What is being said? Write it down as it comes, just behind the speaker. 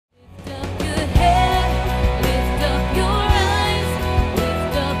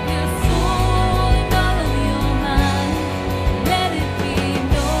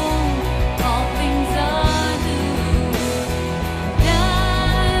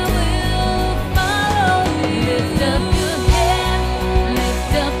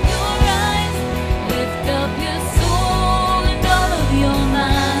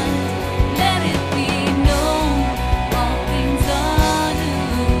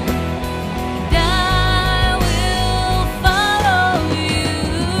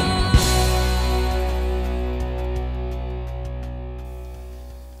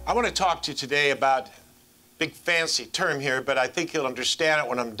want to talk to you today about a big fancy term here, but I think you'll understand it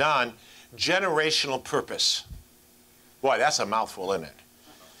when I'm done. Generational purpose. Boy, that's a mouthful, isn't it?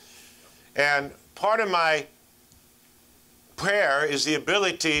 And part of my prayer is the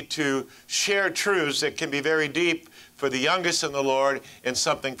ability to share truths that can be very deep for the youngest in the Lord and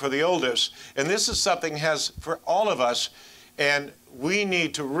something for the oldest. And this is something has for all of us, and we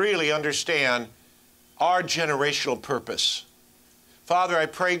need to really understand our generational purpose. Father, I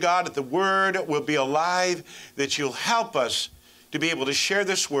pray, God, that the Word will be alive, that you'll help us to be able to share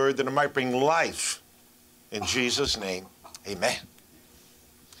this Word, that it might bring life. In Jesus' name, amen.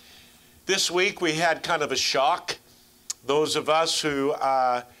 This week we had kind of a shock. Those of us who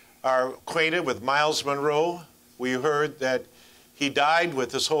are acquainted with Myles Munroe, we heard that he died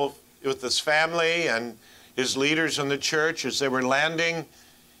with his family and his leaders in the church as they were landing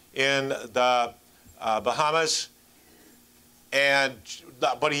in the Bahamas. And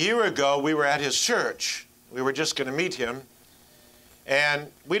about a year ago, we were at his church. We were just going to meet him.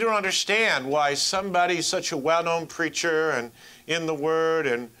 And we don't understand why somebody, such a well-known preacher and in the Word,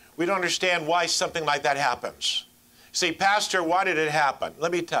 and we don't understand why something like that happens. Say, Pastor, why did it happen?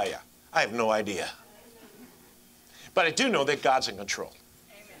 Let me tell you, I have no idea. But I do know that God's in control.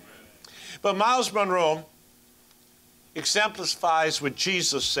 Amen. But Myles Munroe exemplifies what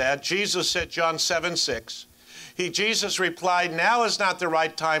Jesus said. Jesus said, John 7:6, Jesus replied, now is not the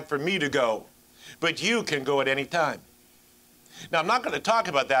right time for me to go, but you can go at any time. Now, I'm not going to talk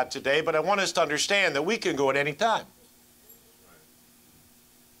about that today, but I want us to understand that we can go at any time.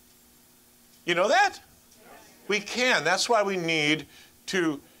 You know that? We can. That's why we need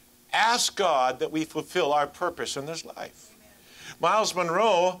to ask God that we fulfill our purpose in this life. Myles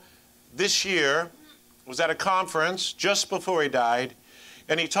Munroe this year was at a conference just before he died,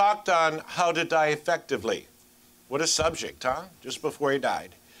 and he talked on how to die effectively. What a subject, huh? Just before he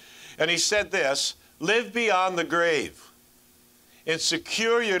died. And he said this, live beyond the grave and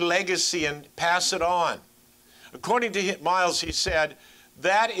secure your legacy and pass it on. According to Myles, he said,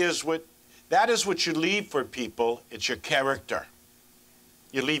 that is what you leave for people. It's your character.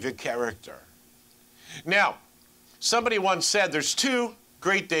 You leave your character. Now, somebody once said there's two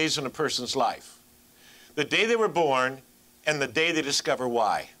great days in a person's life. The day they were born and the day they discover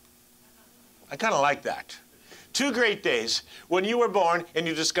why. I kind of like that. Two great days when you were born and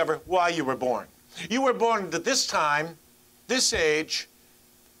you discover why you were born. You were born at this time, this age,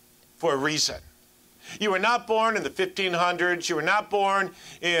 for a reason. You were not born in the 1500s. You were not born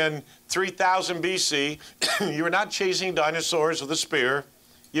in 3000 BC. You were not chasing dinosaurs with a spear.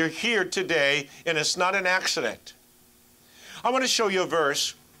 You're here today, and it's not an accident. I want to show you a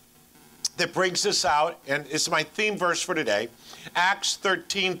verse that brings this out, and it's my theme verse for today, Acts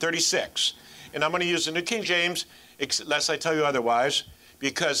 13:36. And I'm going to use the New King James, unless I tell you otherwise,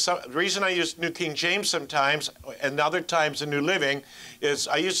 because the reason I use New King James sometimes and other times the New Living is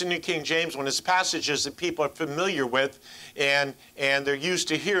I use the New King James when it's passages that people are familiar with and they're used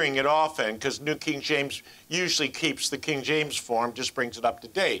to hearing it often, because New King James usually keeps the King James form, just brings it up to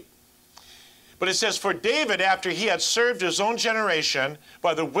date. But it says, for David, after he had served his own generation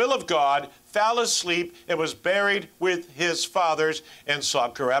by the will of God, fell asleep and was buried with his fathers and saw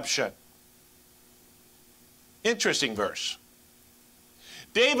corruption. Interesting verse.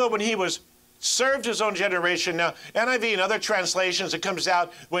 David, when he served his own generation, now NIV and other translations, it comes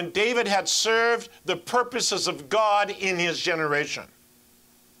out when David had served the purposes of God in his generation.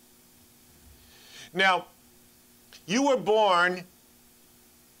 Now, you were born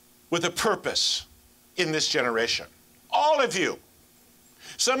with a purpose in this generation. All of you.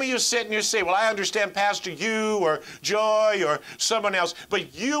 Some of you sit and you say, well, I understand Pastor you or Joy or someone else,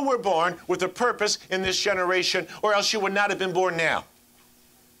 but you were born with a purpose in this generation, or else you would not have been born now.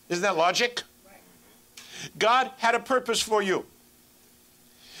 Isn't that logic? God had a purpose for you.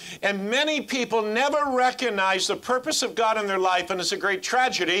 And many people never recognize the purpose of God in their life, and it's a great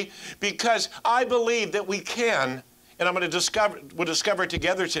tragedy, because I believe that we can, and we'll discover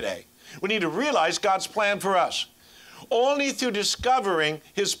together today. We need to realize God's plan for us. Only through discovering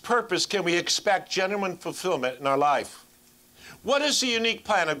His purpose can we expect genuine fulfillment in our life. What is the unique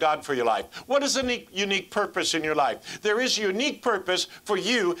plan of God for your life? What is the unique purpose in your life? There is a unique purpose for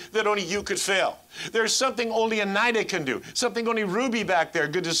you that only you could fill. There's something only Anida can do, something only Ruby back there,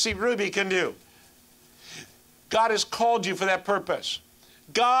 good to see Ruby, can do. God has called you for that purpose.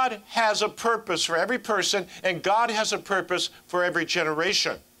 God has a purpose for every person, and God has a purpose for every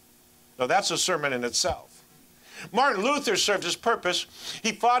generation. Now, that's a sermon in itself. Martin Luther served his purpose.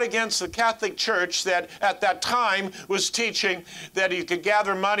 He fought against the Catholic Church that at that time was teaching that you could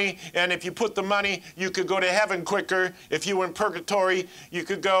gather money, and if you put the money, you could go to heaven quicker. If you were in purgatory, you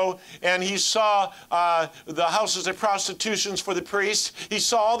could go. And he saw the houses of prostitution for the priests. He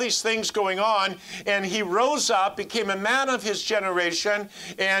saw all these things going on, and he rose up, became a man of his generation,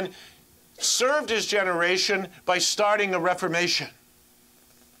 and served his generation by starting a reformation.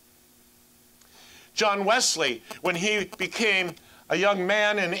 John Wesley, when he became a young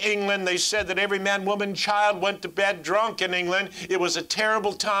man in England, they said that every man, woman, child went to bed drunk in England. It was a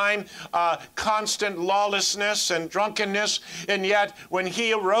terrible time, constant lawlessness and drunkenness. And yet, when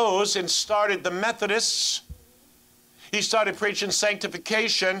he arose and started the Methodists, he started preaching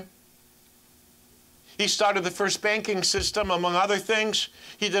sanctification. He started the first banking system, among other things.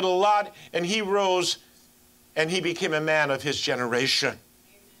 He did a lot, and he rose, and he became a man of his generation.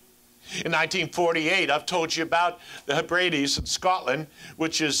 In 1948, I've told you about the Hebrides in Scotland,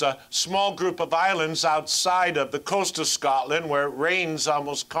 which is a small group of islands outside of the coast of Scotland where it rains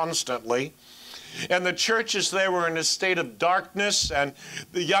almost constantly. And the churches there were in a state of darkness, and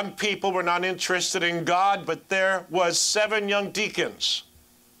the young people were not interested in God, but there was 7 young deacons.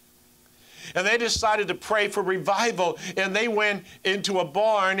 And they decided to pray for revival, and they went into a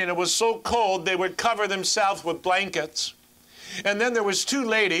barn, and it was so cold they would cover themselves with blankets. And then there was 2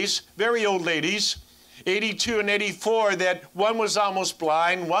 ladies, very old ladies, 82 and 84, that one was almost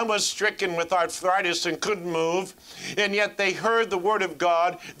blind, one was stricken with arthritis and couldn't move, and yet they heard the word of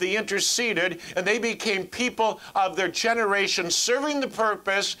God, they interceded, and they became people of their generation serving the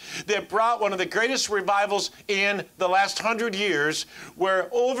purpose that brought one of the greatest revivals in the last 100 years, where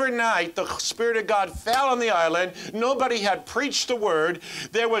overnight the Spirit of God fell on the island. Nobody had preached the word.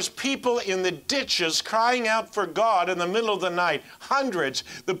 There was people in the ditches crying out for God in the middle of the night, hundreds.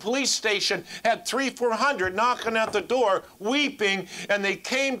 The police station had 300-400 knocking at the door, weeping, and they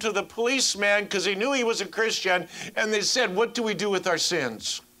came to the policeman because he knew he was a Christian, and they said, "What do we do with our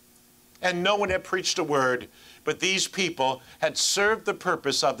sins?" And no one had preached a word, but these people had served the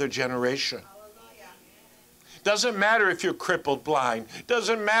purpose of their generation. Doesn't matter if you're crippled, blind.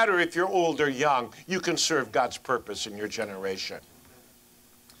 Doesn't matter if you're old or young. You can serve God's purpose in your generation.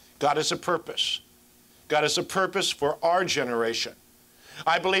 God has a purpose. God has a purpose for our generation.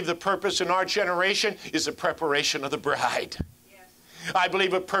 I believe the purpose in our generation is the preparation of the bride. Yes. I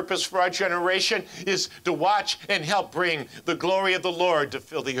believe a purpose for our generation is to watch and help bring the glory of the Lord to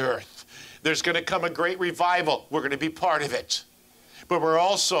fill the earth. There's going to come a great revival. We're going to be part of it. But we're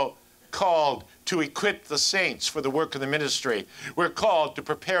also called to equip the saints for the work of the ministry. We're called to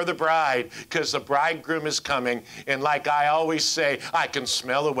prepare the bride because the bridegroom is coming. And like I always say, I can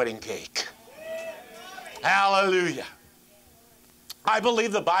smell the wedding cake. Hallelujah. I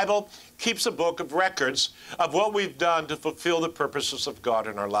believe the Bible keeps a book of records of what we've done to fulfill the purposes of God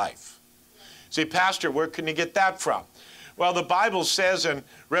in our life. See, Pastor, where can you get that from? Well, the Bible says in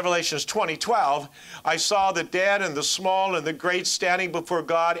Revelations 20:12, I saw the dead and the small and the great standing before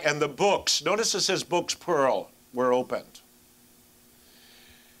God, and the books, notice it says books plural, were opened.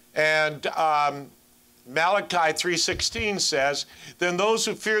 And Malachi 3:16 says, then those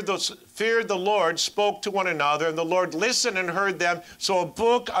who feared the Lord spoke to one another, and the Lord listened and heard them, so a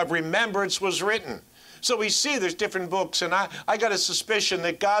book of remembrance was written. So we see there's different books, and I got a suspicion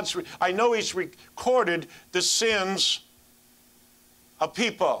that I know He's recorded the sins of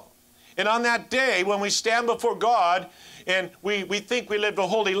people. And on that day, when we stand before God, and we think we lived a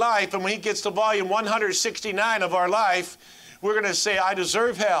holy life, and when He gets to volume 169 of our life, we're going to say, I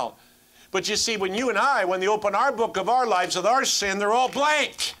deserve hell. But you see, when you and I, when they open our book of our lives with our sin, they're all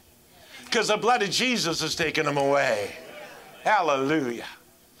blank. Because the blood of Jesus has taken them away. Hallelujah.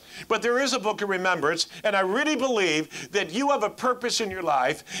 But there is a book of remembrance, and I really believe that you have a purpose in your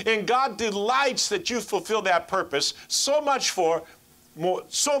life, and God delights that you fulfill that purpose so much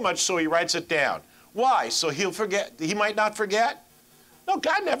so He writes it down. Why? So He might not forget? No,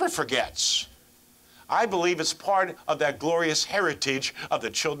 God never forgets. I believe it's part of that glorious heritage of the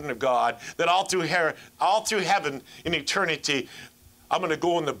children of God, that all through heaven in eternity, I'm going to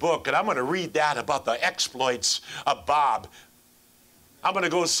go in the book and I'm going to read that about the exploits of Bob. I'm going to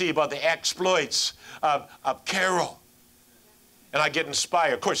go see about the exploits of Carol. And I get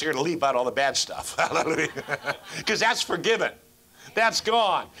inspired. Of course, you're going to leave out all the bad stuff. Hallelujah. Because that's forgiven. That's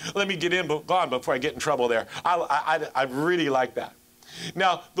gone. Let me gone before I get in trouble there. I really like that.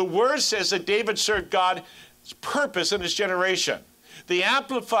 Now, the Word says that David served God's purpose in his generation. The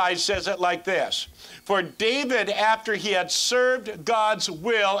Amplified says it like this. For David, after he had served God's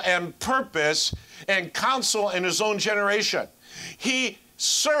will and purpose and counsel in his own generation, he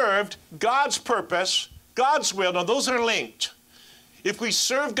served God's purpose God's will, now those are linked. If we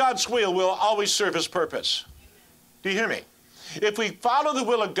serve God's will, we'll always serve his purpose. Do you hear me? If we follow the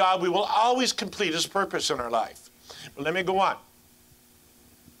will of God, we will always complete his purpose in our life. But let me go on.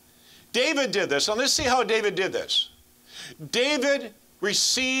 David did this. Now let's see how David did this. David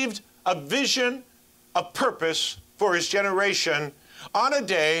received a vision of purpose for his generation on a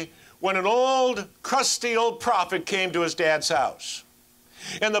day when an old, crusty old prophet came to his dad's house.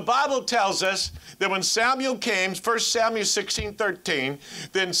 And the Bible tells us that when Samuel came, 1 Samuel 16:13,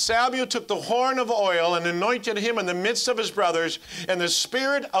 then Samuel took the horn of oil and anointed him in the midst of his brothers, and the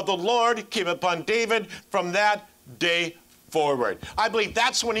Spirit of the Lord came upon David from that day forward. I believe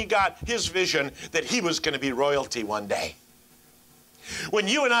that's when he got his vision that he was going to be royalty one day. When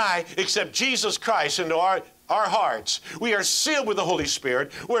you and I accept Jesus Christ into our hearts, we are sealed with the Holy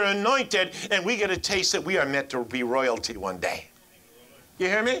Spirit, we're anointed, and we get a taste that we are meant to be royalty one day. You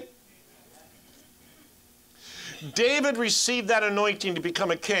hear me? David received that anointing to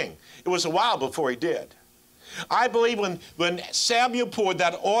become a king. It was a while before he did. I believe when Samuel poured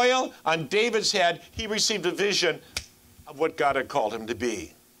that oil on David's head, he received a vision of what God had called him to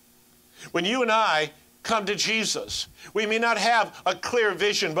be. When you and I come to Jesus, we may not have a clear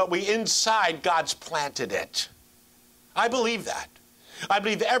vision, but inside God's planted it. I believe that. I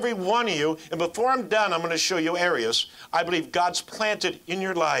believe every one of you, and before I'm done, I'm going to show you areas. I believe God's planted in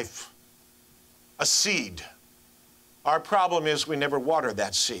your life a seed. Our problem is we never water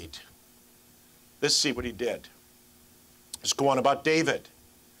that seed. Let's see what he did. Let's go on about David.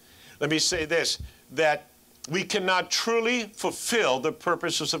 Let me say this, that we cannot truly fulfill the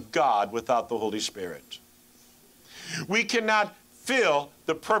purposes of God without the Holy Spirit. We cannot fill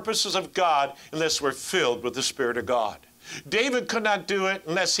the purposes of God unless we're filled with the Spirit of God. David could not do it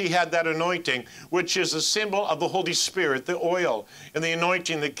unless he had that anointing, which is a symbol of the Holy Spirit, the oil and the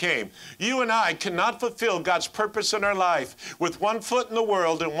anointing that came. You and I cannot fulfill God's purpose in our life with one foot in the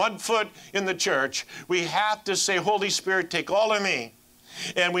world and one foot in the church. We have to say, Holy Spirit, take all of me.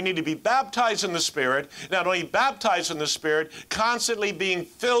 And we need to be baptized in the Spirit, not only baptized in the Spirit, constantly being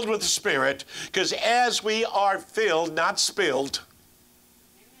filled with the Spirit, because as we are filled, not spilled,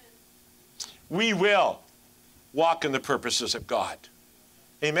 we will walk in the purposes of God.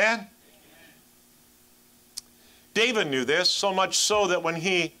 Amen? David knew this, so much so that when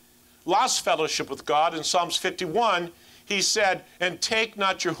he lost fellowship with God in Psalms 51, he said, and take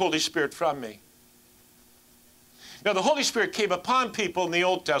not your Holy Spirit from me. Now, the Holy Spirit came upon people in the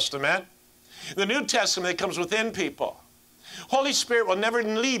Old Testament. In the New Testament, it comes within people. Holy Spirit will never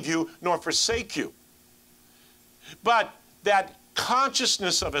leave you nor forsake you. But that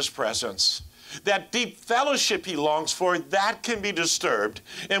consciousness of his presence, that deep fellowship he longs for, that can be disturbed.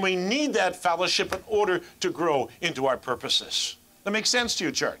 And we need that fellowship in order to grow into our purposes. That makes sense to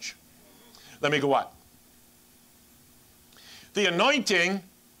you, church? Let me go on. The anointing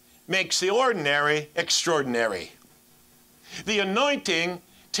makes the ordinary extraordinary. The anointing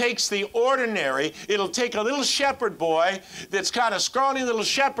takes the ordinary. It'll take a little shepherd boy that's kind of scrawny little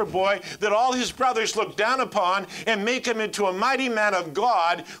shepherd boy that all his brothers look down upon and make him into a mighty man of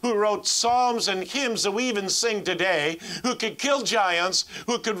God who wrote psalms and hymns that we even sing today, who could kill giants,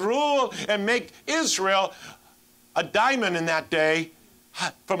 who could rule and make Israel a diamond in that day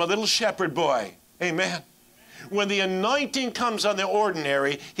from a little shepherd boy. Amen. When the anointing comes on the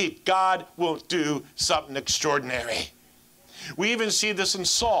ordinary, God will do something extraordinary. We even see this in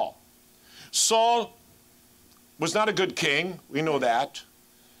Saul. Saul was not a good king. We know that.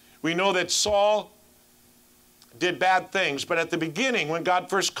 We know that Saul did bad things. But at the beginning, when God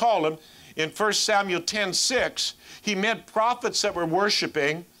first called him, in 1 Samuel 10:6, he met prophets that were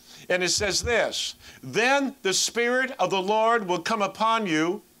worshiping. And it says this, then the Spirit of the Lord will come upon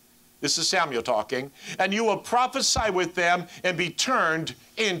you. This is Samuel talking. And you will prophesy with them and be turned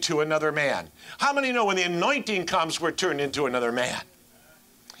into another man. How many know when the anointing comes, we're turned into another man?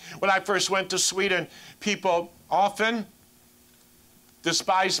 When I first went to Sweden, people often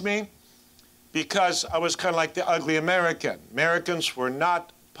despised me because I was kind of like the ugly American. Americans were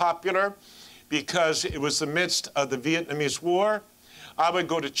not popular because it was the midst of the Vietnamese War. I would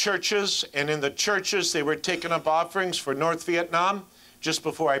go to churches, and in the churches, they were taking up offerings for North Vietnam. Just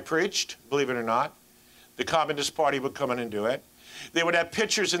before I preached, believe it or not, the Communist Party would come in and do it. They would have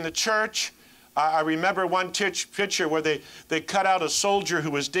pictures in the church. I remember one picture where they cut out a soldier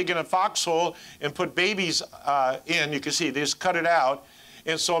who was digging a foxhole and put babies in. You can see they just cut it out.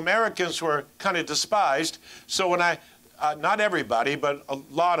 And so Americans were kind of despised. So when not everybody, but a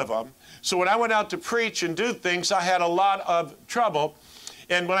lot of them. So when I went out to preach and do things, I had a lot of trouble.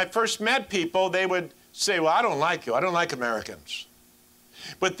 And when I first met people, they would say, well, I don't like you. I don't like Americans.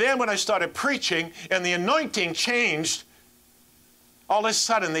 But then when I started preaching and the anointing changed, all of a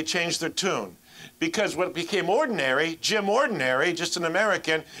sudden they changed their tune. Because what became ordinary, Jim Ordinary, just an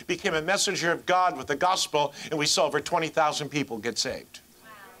American, became a messenger of God with the gospel, and we saw over 20,000 people get saved.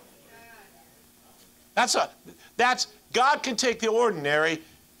 That's God can take the ordinary,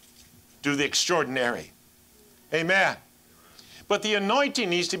 do the extraordinary. Amen. But the anointing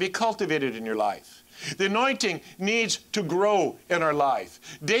needs to be cultivated in your life. The anointing needs to grow in our life.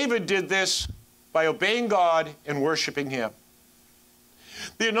 David did this by obeying God and worshiping Him.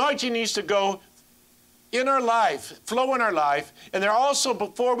 The anointing needs to go in our life, flow in our life, and there also,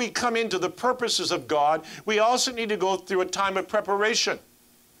 before we come into the purposes of God, we also need to go through a time of preparation.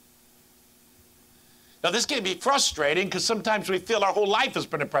 Now, this can be frustrating because sometimes we feel our whole life has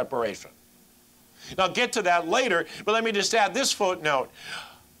been a preparation. And I'll get to that later, but let me just add this footnote.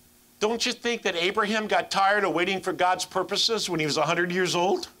 Don't you think that Abraham got tired of waiting for God's purposes when he was 100 years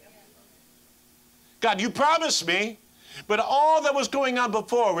old? God, you promised me, but all that was going on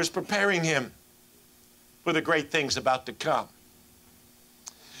before was preparing him for the great things about to come.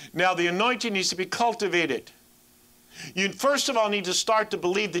 Now, the anointing needs to be cultivated. You first of all need to start to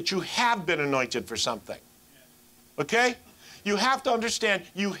believe that you have been anointed for something. Okay? You have to understand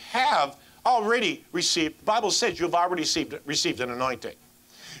you have already received, the Bible says you have already received an anointing.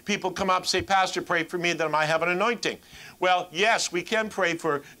 People come up and say, Pastor, pray for me that I might have an anointing. Well, yes, we can pray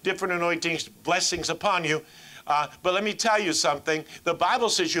for different anointings, blessings upon you. But let me tell you something. The Bible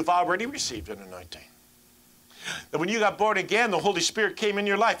says you've already received an anointing. That when you got born again, the Holy Spirit came in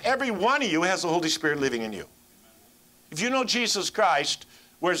your life. Every one of you has the Holy Spirit living in you. If you know Jesus Christ,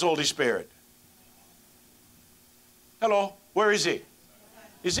 where's the Holy Spirit? Hello, where is He?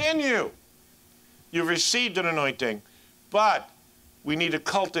 He's in you. You've received an anointing, but we need to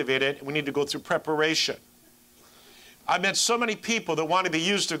cultivate it, and we need to go through preparation. I've met so many people that want to be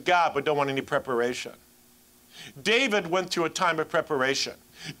used of God, but don't want any preparation. David went through a time of preparation.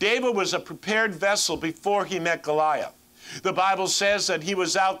 David was a prepared vessel before he met Goliath. The Bible says that he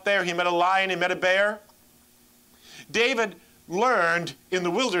was out there, he met a lion, he met a bear. David learned in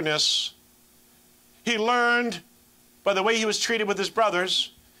the wilderness. He learned by the way he was treated with his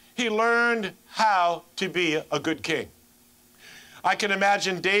brothers. He learned how to be a good king. I can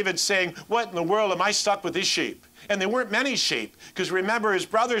imagine David saying, what in the world am I stuck with these sheep? And there weren't many sheep, because remember his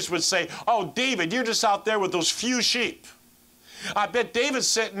brothers would say, oh, David, you're just out there with those few sheep. I bet David's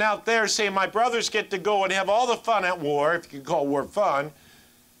sitting out there saying, my brothers get to go and have all the fun at war, if you can call war fun,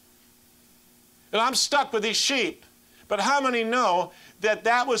 and I'm stuck with these sheep. But how many know that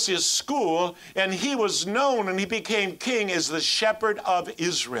that was his school, and he was known and he became king as the shepherd of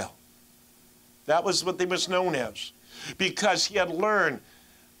Israel? That was what he was known as, because he had learned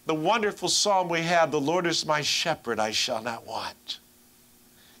the wonderful psalm we have, the Lord is my shepherd, I shall not want.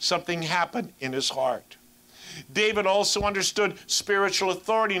 Something happened in his heart. David also understood spiritual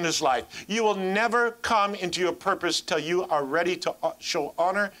authority in his life. You will never come into your purpose till you are ready to show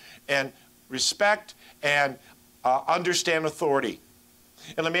honor and respect and understand authority.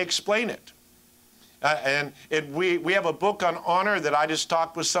 And let me explain it. We have a book on honor that I just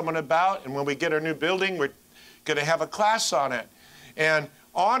talked with someone about, and when we get our new building, we're going to have a class on it. And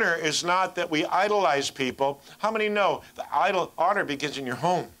honor is not that we idolize people. How many know the honor begins in your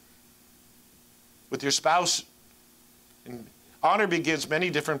home with your spouse? And honor begins many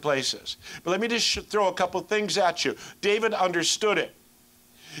different places. But let me just throw a couple things at you. David understood it.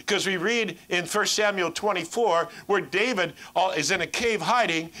 Because we read in 1 Samuel 24 where David is in a cave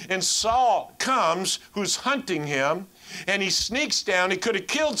hiding, and Saul comes, who's hunting him, and he sneaks down. He could have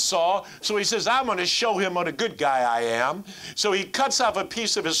killed Saul, so he says, I'm going to show him what a good guy I am. So he cuts off a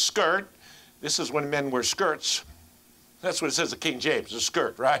piece of his skirt. This is when men wear skirts. That's what it says in King James, a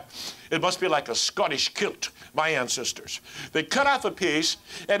skirt, right? It must be like a Scottish kilt, my ancestors. They cut off a piece,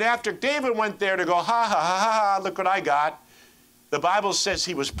 and after David went there to go, ha, ha, ha, ha, ha, look what I got, the Bible says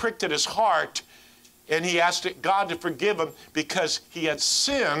he was pricked at his heart, and he asked God to forgive him because he had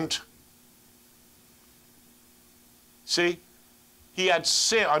sinned. See? He had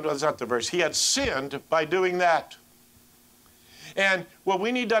sinned. Oh, that's not the verse. He had sinned by doing that. And what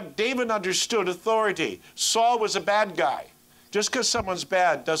we need to, David understood authority. Saul was a bad guy. Just because someone's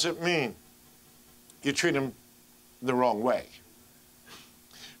bad doesn't mean you treat him the wrong way.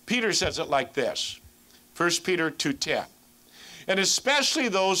 Peter says it like this. 1 Peter 2:10. And especially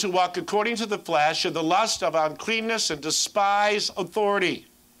those who walk according to the flesh in the lust of uncleanness and despise authority.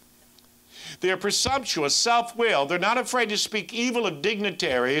 They are presumptuous, self-willed. They're not afraid to speak evil of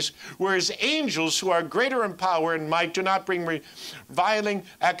dignitaries, whereas angels who are greater in power and might do not bring reviling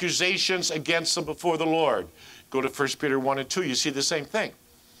accusations against them before the Lord. Go to 1 Peter 1 and 2. You see the same thing.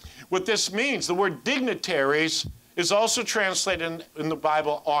 what this means, the word dignitaries is also translated in the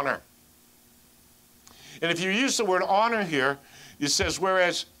Bible honor. And if you use the word honor here, it says,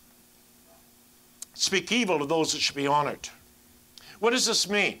 whereas speak evil of those that should be honored. What does this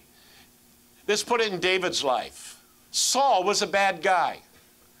mean? Let's put it in David's life. Saul was a bad guy,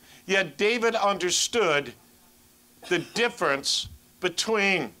 yet David understood the difference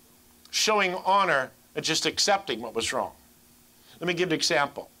between showing honor and just accepting what was wrong. Let me give an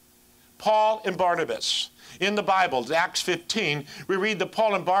example. Paul and Barnabas. In the Bible, Acts 15, we read that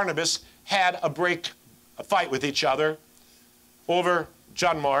Paul and Barnabas had a fight with each other over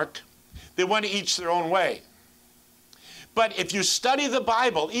John Mark. They went each their own way. But if you study the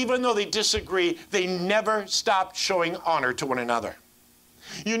Bible, even though they disagree, they never stopped showing honor to one another.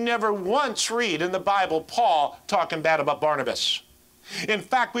 You never once read in the Bible Paul talking bad about Barnabas. In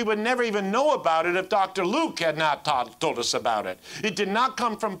fact, we would never even know about it if Dr. Luke had not told us about it. It did not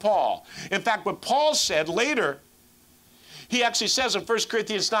come from Paul. In fact, what Paul said later, he actually says in 1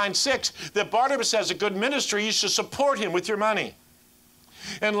 Corinthians 9:6 that Barnabas has a good ministry, you should support him with your money.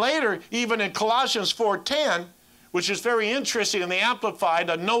 And later, even in Colossians 4:10, which is very interesting in the Amplified,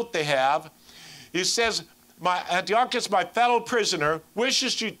 a note they have, he says, Antiochus, my fellow prisoner,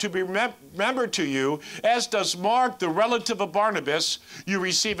 wishes you to be remembered to you, as does Mark, the relative of Barnabas. You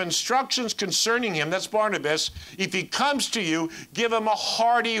receive instructions concerning him, that's Barnabas. If he comes to you, give him a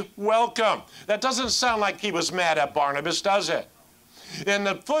hearty welcome. That doesn't sound like he was mad at Barnabas, does it? And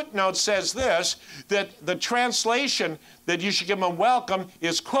the footnote says this, that the translation that you should give him a welcome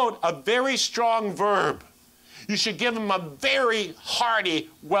is, quote, a very strong verb. You should give him a very hearty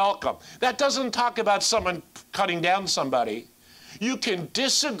welcome. That doesn't talk about someone cutting down somebody. You can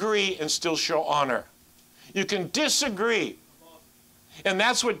disagree and still show honor. You can disagree. And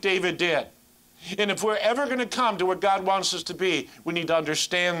that's what David did. And if we're ever going to come to where God wants us to be, we need to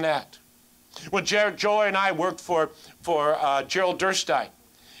understand that. When Joy and I worked for Gerald Durstein,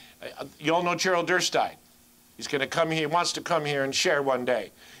 you all know Gerald Durstein. He's going to come here. He wants to come here and share one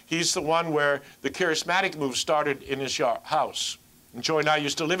day. He's the one where the charismatic move started in his house. And Joy and I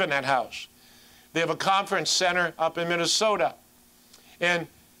used to live in that house. They have a conference center up in Minnesota. And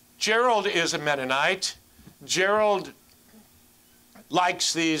Gerald is a Mennonite. Gerald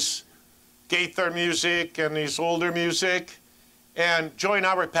likes these Gaither music and these older music. And Joy and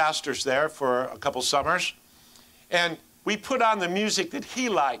I were pastors there for a couple summers. And we put on the music that he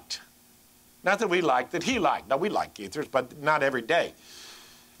liked. Not that we liked, that he liked. Now, we like Gaithers, but not every day.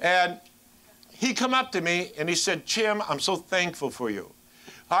 And he come up to me and he said, Jim, I'm so thankful for you.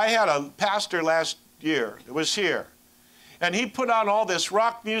 I had a pastor last year that was here. And he put on all this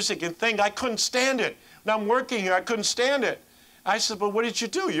rock music and thing. I couldn't stand it. When I'm working here, I couldn't stand it. I said, well, what did you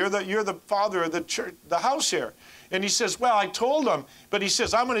do? You're the father of the church, the house here. And he says, well, I told him. But he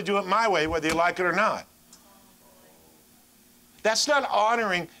says, I'm going to do it my way, whether you like it or not. That's not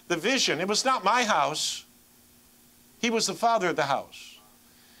honoring the vision. It was not my house. He was the father of the house.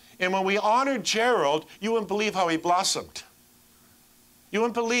 And when we honored Gerald, you wouldn't believe how he blossomed. You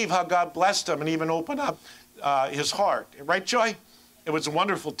wouldn't believe how God blessed him and even opened up his heart. Right, Joy? It was a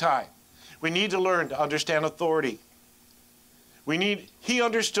wonderful time. We need to learn to understand authority. David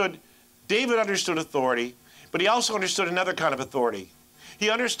understood authority, but he also understood another kind of authority.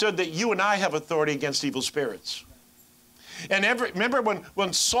 He understood that you and I have authority against evil spirits. And remember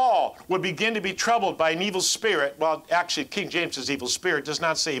when Saul would begin to be troubled by an evil spirit, well, actually, King James says evil spirit, does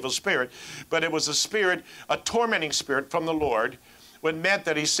not say evil spirit, but it was a spirit, a tormenting spirit from the Lord, what meant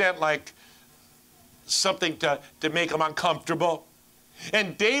that he sent like something to make him uncomfortable.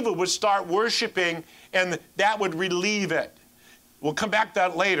 And David would start worshiping, and that would relieve it. We'll come back to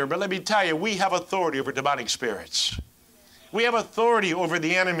that later, but let me tell you, we have authority over demonic spirits. We have authority over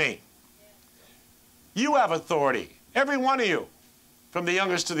the enemy. You have authority. Every one of you, from the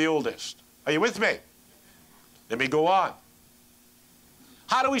youngest to the oldest. Are you with me? Let me go on.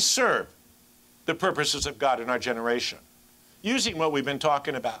 How do we serve the purposes of God in our generation? Using what we've been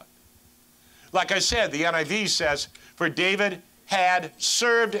talking about. Like I said, the NIV says, for David had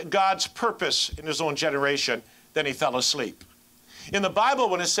served God's purpose in his own generation, then he fell asleep. In the Bible,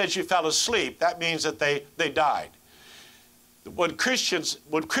 when it says you fell asleep, that means that they died. When Christians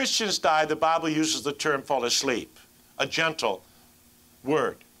die, the Bible uses the term fall asleep. A gentle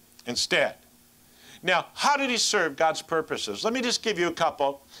word instead. Now, how did he serve God's purposes? Let me just give you a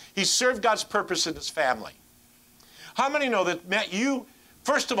couple. He served God's purpose in his family. How many know that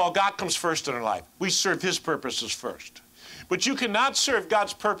first of all, God comes first in our life. We serve his purposes first. But you cannot serve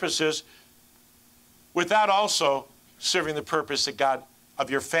God's purposes without also serving the purpose of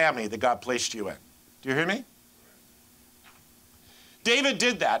your family that God placed you in. Do you hear me? David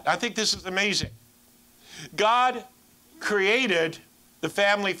did that. I think this is amazing. God created the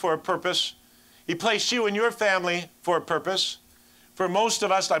family for a purpose. He placed you and your family for a purpose. For most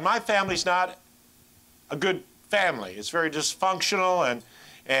of us, like my family's not a good family. It's very dysfunctional,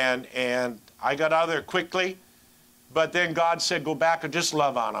 and I got out of there quickly. But then God said, go back and just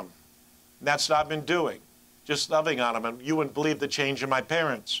love on them. And that's what I've been doing, just loving on them. And you wouldn't believe the change in my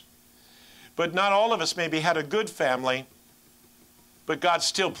parents. But not all of us maybe had a good family, but God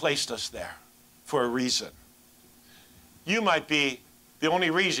still placed us there for a reason. You might be the only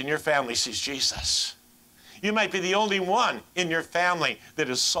reason your family sees Jesus. You might be the only one in your family that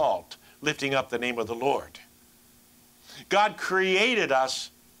is salt, lifting up the name of the Lord. God created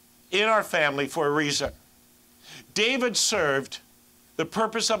us in our family for a reason. David served the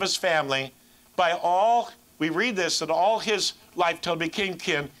purpose of his family by all, we read this, that all his life till he became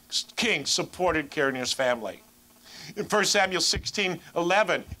king supported caring his family. In 1 Samuel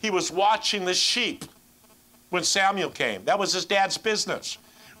 16:11, he was watching the sheep when Samuel came. That was his dad's business.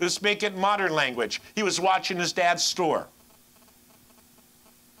 Let's make it modern language. He was watching his dad's store.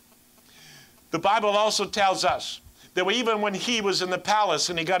 The Bible also tells us that even when he was in the palace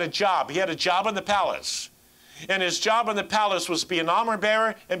and he got a job, he had a job in the palace. And his job in the palace was to be an armor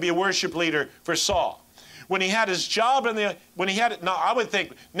bearer and be a worship leader for Saul. When he had his job now I would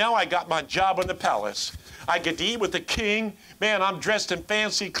think, now I got my job in the palace. I get to eat with the king. Man, I'm dressed in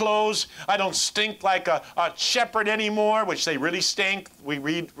fancy clothes. I don't stink like a shepherd anymore, which they really stink. We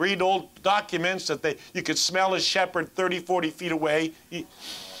read old documents that you could smell a shepherd 30, 40 feet away.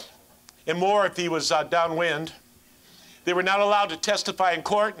 And more if he was downwind. They were not allowed to testify in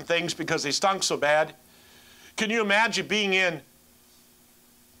court and things because they stunk so bad. Can you imagine being in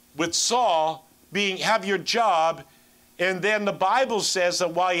with Saul, have your job, and then the Bible says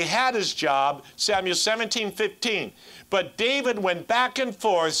that while he had his job, Samuel 17:15, but David went back and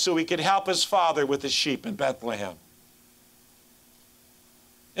forth so he could help his father with the sheep in Bethlehem.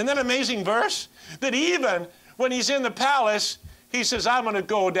 Isn't that an amazing verse? That even when he's in the palace, he says, I'm going to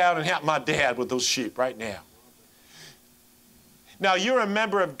go down and help my dad with those sheep right now. Now, you're a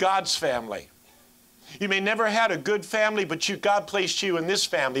member of God's family. You may never had a good family, but God placed you in this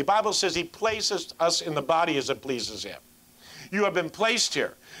family. The Bible says he places us in the body as it pleases him. You have been placed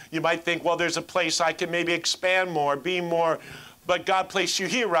here. You might think, well, there's a place I can maybe expand more, be more. But God placed you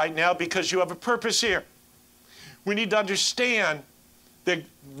here right now because you have a purpose here. We need to understand that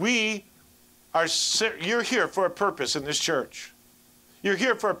you're here for a purpose in this church. You're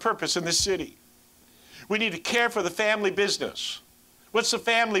here for a purpose in this city. We need to care for the family business. What's the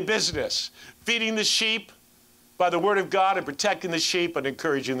family business? Feeding the sheep by the word of God and protecting the sheep and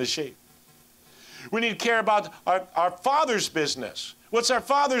encouraging the sheep. We need to care about our Father's business. What's our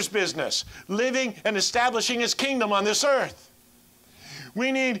Father's business? Living and establishing his kingdom on this earth.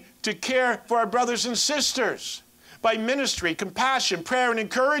 We need to care for our brothers and sisters by ministry, compassion, prayer, and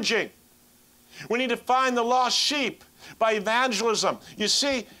encouraging. We need to find the lost sheep by evangelism. You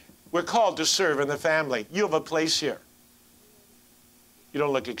see, we're called to serve in the family. You have a place here. You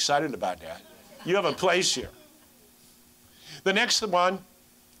don't look excited about that. You have a place here. The next one,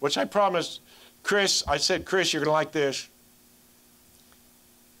 which I promised Chris, I said, Chris, you're going to like this.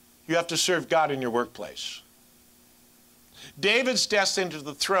 You have to serve God in your workplace. David's descent to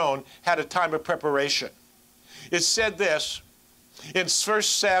the throne had a time of preparation. It said this in 1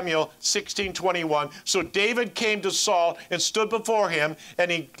 Samuel 16:21, so David came to Saul and stood before him,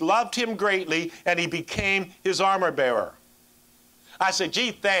 and he loved him greatly, and he became his armor bearer. I said,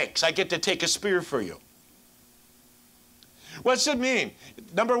 gee, thanks. I get to take a spear for you. What's it mean?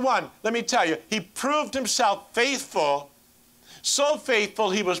 Number one, let me tell you, he proved himself faithful, so faithful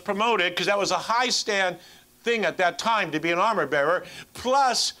he was promoted, because that was a high stand thing at that time to be an armor bearer,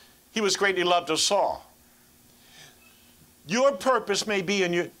 plus he was greatly loved of Saul. Your purpose may be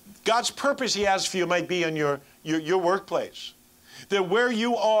in God's purpose he has for you might be in your workplace. That where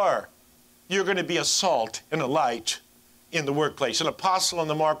you are, you're going to be a salt and a light in the workplace. An apostle in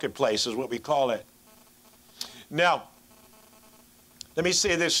the marketplace is what we call it. Now, let me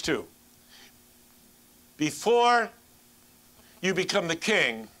say this too. Before you become the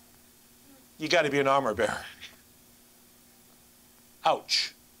king, you got to be an armor bearer.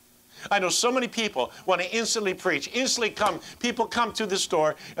 Ouch. I know so many people want to instantly preach, instantly come. People come to this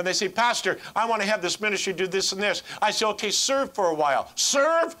door and they say, Pastor, I want to have this ministry, do this and this. I say, okay, serve for a while.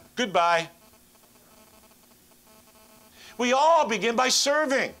 Serve? Goodbye. We all begin by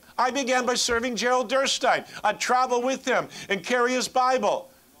serving. I began by serving Gerald Durstein. I'd travel with him and carry his Bible.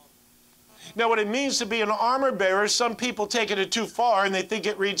 Now, what it means to be an armor bearer, some people take it too far and they think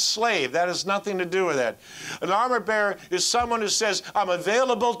it reads slave. That has nothing to do with it. An armor bearer is someone who says, I'm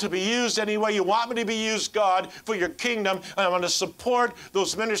available to be used any way you want me to be used, God, for your kingdom, and I'm going to support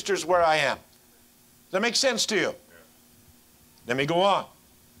those ministers where I am. Does that make sense to you? Yeah. Let me go on.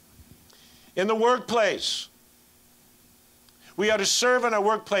 In the workplace, we are to serve in our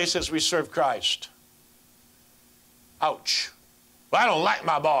workplace as we serve Christ. Ouch. Well, I don't like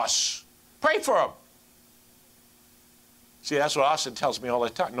my boss. Pray for him. See, that's what Austin tells me all the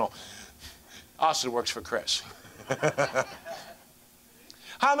time. No, Austin works for Chris.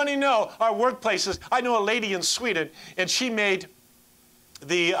 How many know our workplaces? I know a lady in Sweden, and she made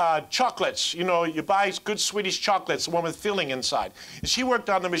the chocolates. You know, you buy good Swedish chocolates, the one with filling inside. And she worked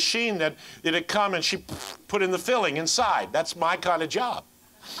on the machine that it'd come and she put in the filling inside. That's my kind of job.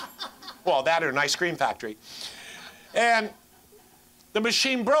 Well, that or an ice cream factory. And the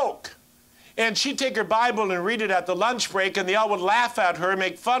machine broke. And she'd take her Bible and read it at the lunch break, and they all would laugh at her and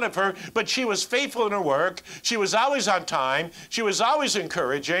make fun of her, but she was faithful in her work. She was always on time. She was always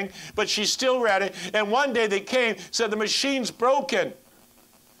encouraging, but she still read it. And one day they came, said, the machine's broken.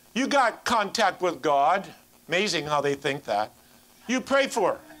 You got contact with God. Amazing how they think that. You pray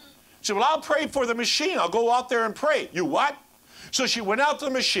for her. She said, well, I'll pray for the machine. I'll go out there and pray. You what? So she went out to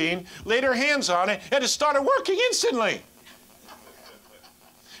the machine, laid her hands on it, and it started working instantly.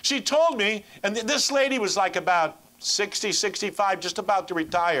 She told me, and this lady was like about 60, 65, just about to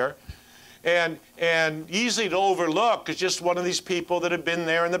retire, and easy to overlook, is just one of these people that have been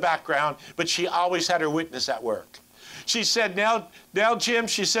there in the background, but she always had her witness at work. She said, now Jim,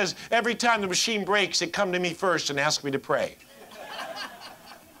 she says, every time the machine breaks, they come to me first and ask me to pray.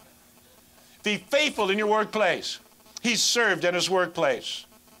 Be faithful in your workplace. He served in his workplace.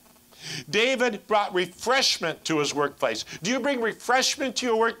 David brought refreshment to his workplace. Do you bring refreshment to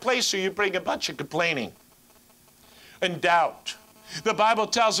your workplace, or you bring a bunch of complaining and doubt? The Bible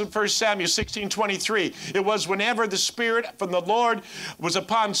tells in 1 Samuel 16:23, it was whenever the Spirit from the Lord was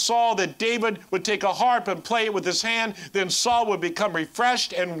upon Saul that David would take a harp and play it with his hand. Then Saul would become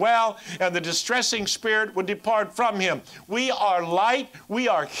refreshed and well, and the distressing spirit would depart from him. We are light. We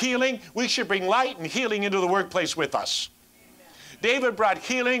are healing. We should bring light and healing into the workplace with us. David brought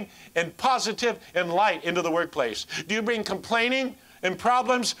healing and positive and light into the workplace. Do you bring complaining and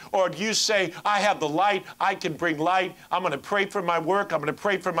problems, or do you say, I have the light, I can bring light, I'm going to pray for my work, I'm going to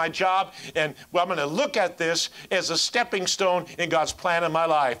pray for my job, and I'm going to look at this as a stepping stone in God's plan in my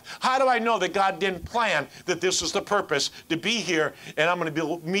life? How do I know that God didn't plan that this was the purpose, to be here, and I'm going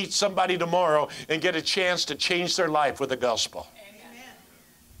to meet somebody tomorrow and get a chance to change their life with the gospel? Amen.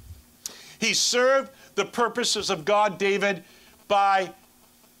 He served the purposes of God, David, by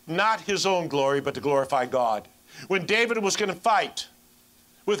not his own glory, but to glorify God. When David was going to fight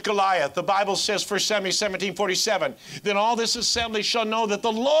with Goliath, the Bible says, 1 Samuel 17:47, then all this assembly shall know that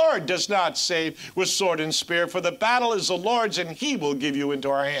the Lord does not save with sword and spear, for the battle is the Lord's, and he will give you into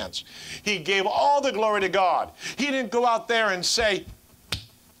our hands. He gave all the glory to God. He didn't go out there and say,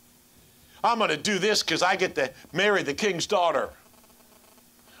 I'm going to do this because I get to marry the king's daughter.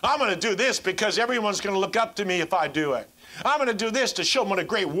 I'm going to do this because everyone's going to look up to me if I do it. I'm going to do this to show them what a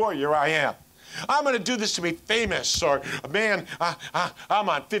great warrior I am. I'm going to do this to be famous, or, man, I'm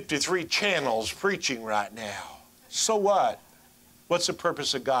on 53 channels preaching right now. So what? What's the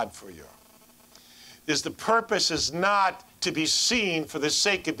purpose of God for you? The purpose is not to be seen for the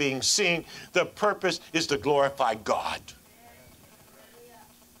sake of being seen. The purpose is to glorify God.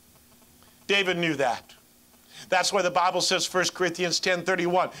 David knew that. That's why the Bible says, 1 Corinthians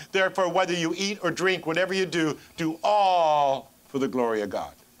 10:31, therefore, whether you eat or drink, whatever you do, do all for the glory of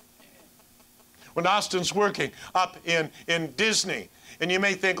God. When Austin's working up in Disney, and you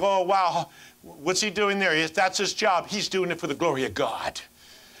may think, oh, wow, what's he doing there? If that's his job, he's doing it for the glory of God.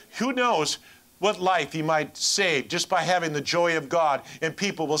 Who knows what life he might save just by having the joy of God, and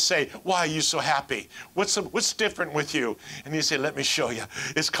people will say, why are you so happy? What's different with you? And you say, let me show you.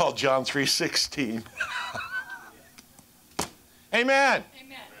 It's called John 3:16. Amen.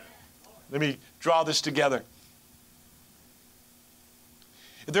 Amen. Let me draw this together.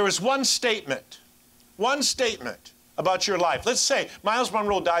 If there was one statement about your life. Let's say Myles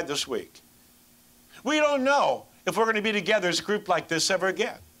Munroe died this week. We don't know if we're going to be together as a group like this ever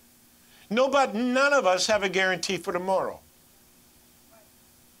again. None of us have a guarantee for tomorrow.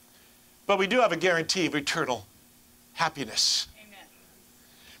 But we do have a guarantee of eternal happiness.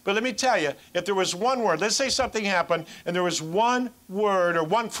 But let me tell you, if there was one word, let's say something happened, and there was one word or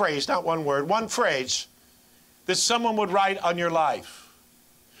one phrase, not one word, one phrase that someone would write on your life,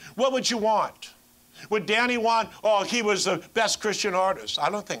 what would you want? Would Danny want, oh, he was the best Christian artist?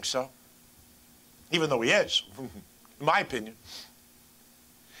 I don't think so. even though he is, in my opinion.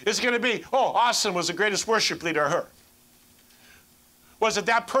 It's going to be, oh, Austin was the greatest worship leader I heard. Was it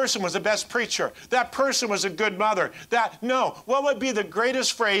that person was the best preacher? That person was a good mother? No. What would be the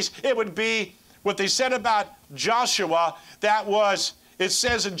greatest phrase? It would be what they said about Joshua. That was, it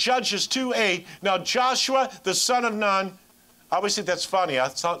says in Judges 2:8, now Joshua, the son of Nun, I always think that's funny.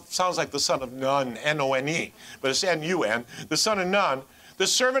 It sounds like the son of Nun, N-O-N-E, but it's N-U-N, the son of Nun, the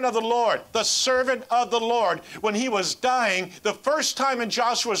servant of the Lord, when he was dying, the first time in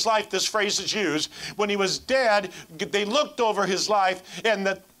Joshua's life this phrase is used, when he was dead, they looked over his life, and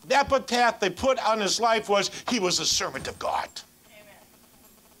the epitaph they put on his life was, he was a servant of God. Amen.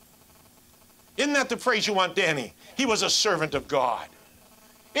 Isn't that the phrase you want, Danny? He was a servant of God.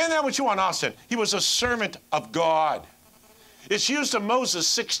 Isn't that what you want, Austin? He was a servant of God. It's used of Moses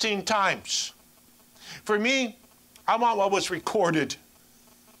 16 times. For me, I want what was recorded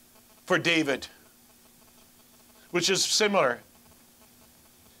for David, which is similar.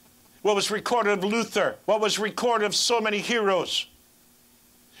 What was recorded of Luther, what was recorded of so many heroes.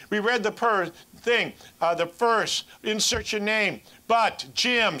 We read the first, insert your name. But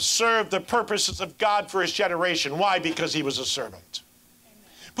Jim served the purposes of God for his generation. Why? Because he was a servant.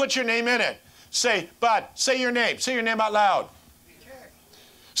 Amen. Put your name in it. Say your name. Say your name out loud.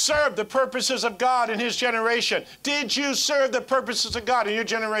 Serve the purposes of God in his generation. Did you serve the purposes of God in your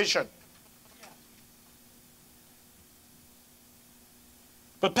generation? Yeah.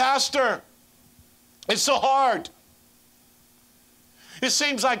 But Pastor, it's so hard. It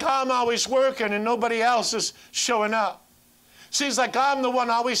seems like I'm always working and nobody else is showing up. Seems like I'm the one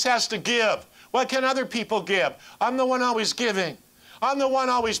who always has to give. What can other people give? I'm the one always giving. I'm the one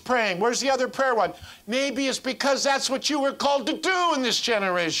always praying. Where's the other prayer one? Maybe it's because that's what you were called to do in this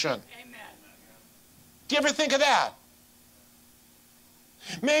generation. Amen. Do you ever think of that?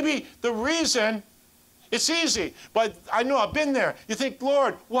 Maybe the reason, it's easy, but I know I've been there. You think,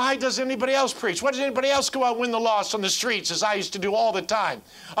 Lord, why does anybody else preach? Why does anybody else go out and win the lost on the streets, as I used to do all the time?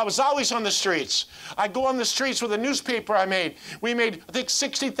 I was always on the streets. I'd go on the streets with a newspaper I made. We made, I think,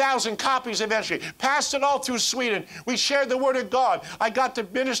 60,000 copies eventually. Passed it all through Sweden. We shared the Word of God. I got to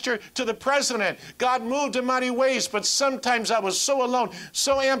minister to the president. God moved in mighty ways, but sometimes I was so alone,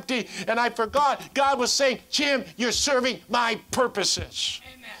 so empty, and I forgot. God was saying, Jim, you're serving my purposes.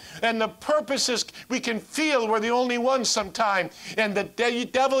 Amen. And the purposes we can feel we're the only ones sometime. And the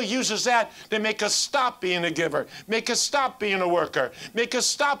devil uses that to make us stop being a giver, make us stop being a worker, make us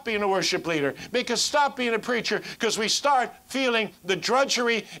stop being a worship leader, make us stop being a preacher, because we start feeling the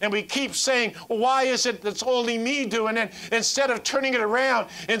drudgery and we keep saying, why is it that's only me doing it? Instead of turning it around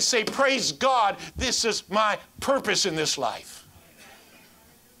and say, praise God, this is my purpose in this life.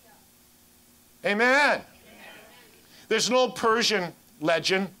 Amen. There's an old Persian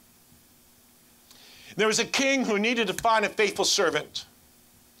legend. There was a king who needed to find a faithful servant.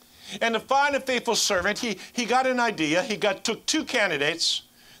 And to find a faithful servant, he got an idea. He took two candidates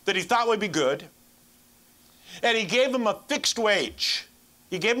that he thought would be good, and he gave them a fixed wage.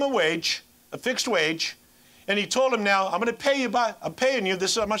 He gave them a fixed wage, and he told them, now, I'm going to pay you I'm paying you,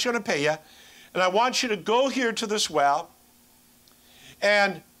 this is how much I'm going to pay you, and I want you to go here to this well,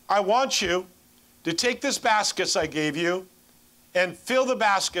 and I want you to take these baskets I gave you and fill the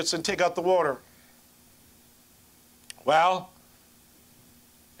baskets and take out the water. Well,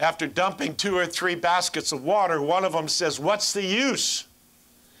 after dumping 2 or 3 baskets of water, one of them says, what's the use?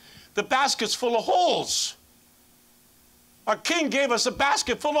 The basket's full of holes. Our king gave us a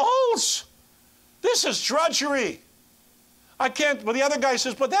basket full of holes. This is drudgery. I can't, well, the other guy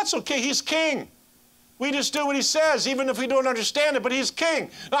says, but that's okay, he's king. We just do what he says, even if we don't understand it, but he's king.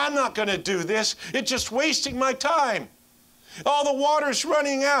 I'm not going to do this. It's just wasting my time. All the water's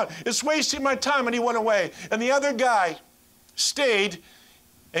running out. It's wasting my time. And he went away. And the other guy stayed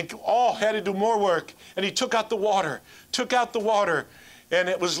and had to do more work. And he took out the water, and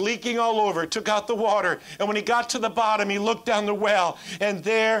it was leaking all over. Took out the water. And when he got to the bottom, he looked down the well, and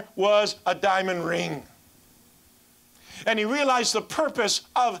there was a diamond ring. And he realized the purpose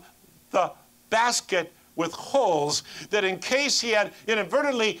of the basket with holes, that in case he had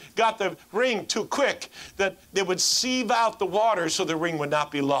inadvertently got the ring too quick, that they would sieve out the water so the ring would not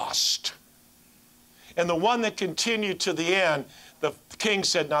be lost. And the one that continued to the end, the king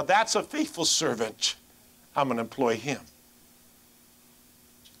said, now that's a faithful servant. I'm going to employ him.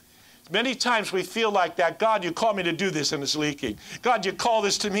 Many times we feel like that. God, you call me to do this and it's leaking. God, you call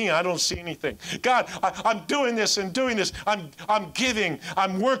this to me, I don't see anything. God, I'm doing this and doing this. I'm giving,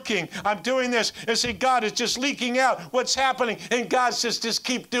 I'm working, I'm doing this. And say, God, it's just leaking out. What's happening? And God says, just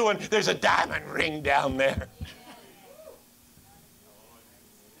keep doing. There's a diamond ring down there.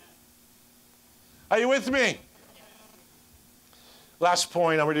 Are you with me? Last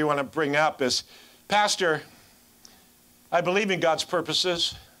point I really want to bring up is, Pastor, I believe in God's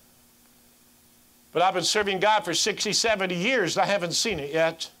purposes, but I've been serving God for 60, 70 years and I haven't seen it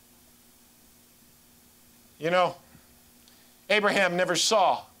yet. You know, Abraham never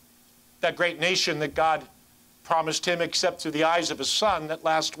saw that great nation that God promised him except through the eyes of his son that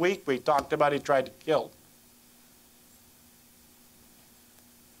last week we talked about he tried to kill.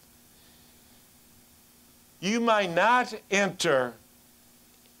 You might not enter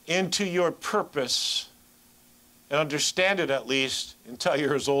into your purpose and understand it at least until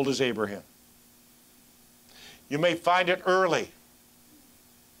you're as old as Abraham. You may find it early.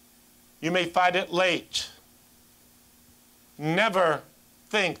 You may find it late. Never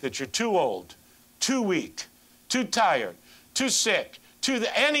think that you're too old, too weak, too tired, too sick, too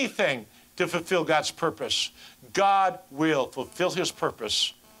anything to fulfill God's purpose. God will fulfill his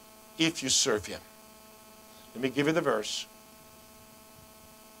purpose if you serve him. Let me give you the verse.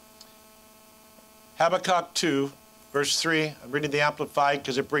 Habakkuk 2, verse 3. I'm reading the Amplified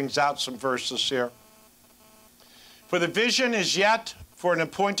because it brings out some verses here. For the vision is yet for an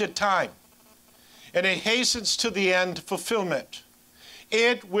appointed time, and it hastens to the end fulfillment.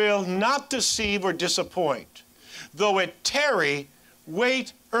 It will not deceive or disappoint. Though it tarry,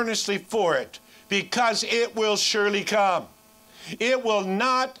 wait earnestly for it, because it will surely come. It will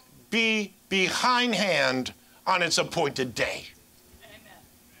not be behindhand on its appointed day. Amen.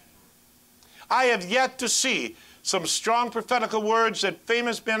 I have yet to see some strong prophetical words that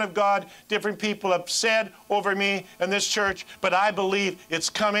famous men of God, different people have said over me in this church, but I believe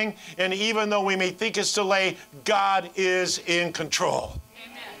it's coming, and even though we may think it's delayed, God is in control.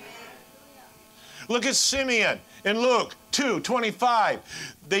 Amen. Look at Simeon in Luke 2:25.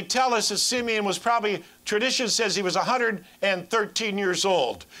 They tell us that Simeon was probably, tradition says he was 113 years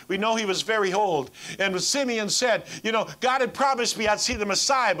old. We know he was very old. And Simeon said, you know, God had promised me I'd see the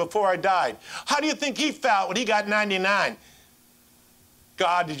Messiah before I died. How do you think he felt when he got 99?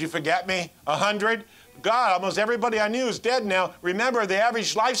 God, did you forget me? 100? God, almost everybody I knew is dead now. Remember, the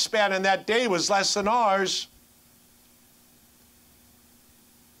average lifespan in that day was less than ours.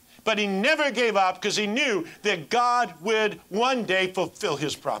 But he never gave up because he knew that God would one day fulfill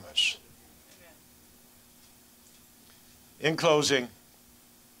his promise. In closing,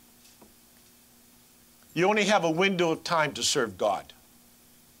 you only have a window of time to serve God.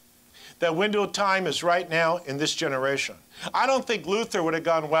 That window of time is right now in this generation. I don't think Luther would have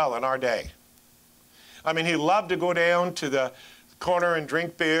gone well in our day. I mean, he loved to go down to the corner and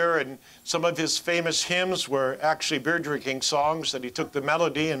drink beer, and some of his famous hymns were actually beer drinking songs that he took the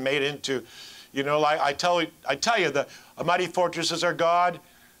melody and made into, you know, like I tell you, A Mighty Fortress is Our God.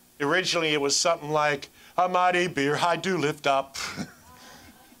 Originally it was something like, a mighty beer I do lift up.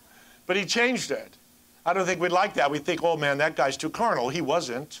 But he changed it. I don't think we'd like that. We'd think, oh man, that guy's too carnal. He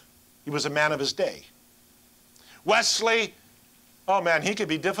wasn't. He was a man of his day. Wesley, oh man, he could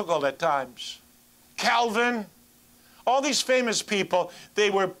be difficult at times. Calvin, all these famous people, they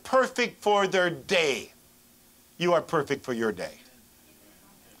were perfect for their day. You are perfect for your day.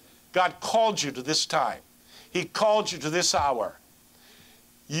 God called you to this time. He called you to this hour.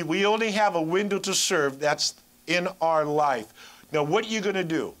 We only have a window to serve that's in our life. Now, what are you going to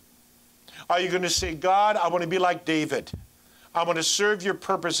do? Are you going to say, God, I want to be like David. I want to serve your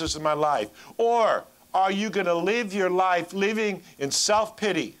purposes in my life. Or are you going to live your life living in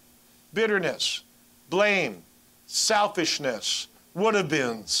self-pity, bitterness, blame, selfishness,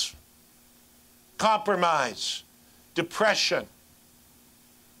 would-have-beens, compromise, depression?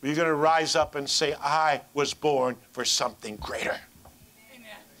 Are you going to rise up and say, I was born for something greater? Amen.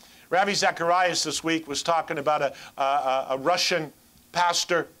 Ravi Zacharias this week was talking about a Russian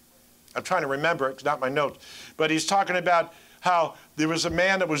pastor. I'm trying to remember it, it's not my notes. But he's talking about how there was a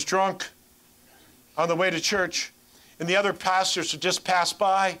man that was drunk on the way to church, and the other pastors would just pass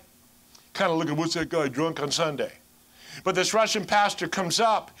by, kind of looking, what's that guy drunk on Sunday? But this Russian pastor comes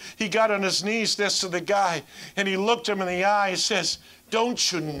up. He got on his knees next to the guy, and he looked him in the eye and says,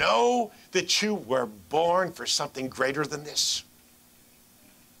 don't you know that you were born for something greater than this?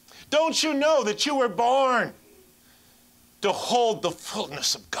 Don't you know that you were born to hold the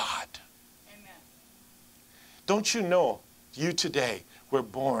fullness of God? Amen. Don't you know you today were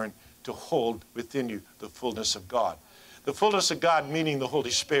born to hold within you the fullness of God? The fullness of God meaning the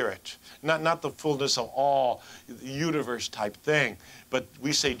Holy Spirit. Not the fullness of all the universe type thing, but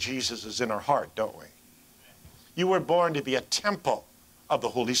we say Jesus is in our heart, don't we? You were born to be a temple of the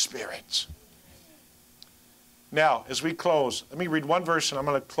Holy Spirit. Now, as we close, let me read one verse and I'm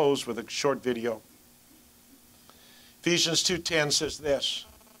going to close with a short video. Ephesians 2:10 says this,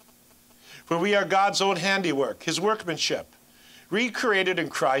 For we are God's own handiwork, his workmanship, recreated in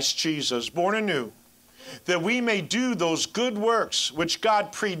Christ Jesus, born anew, that we may do those good works which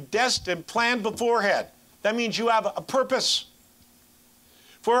God predestined, planned beforehand. That means you have a purpose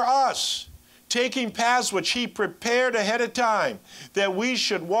for us, taking paths which he prepared ahead of time, that we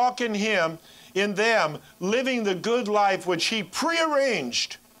should walk in him, in them, living the good life which he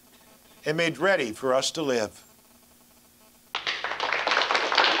prearranged and made ready for us to live.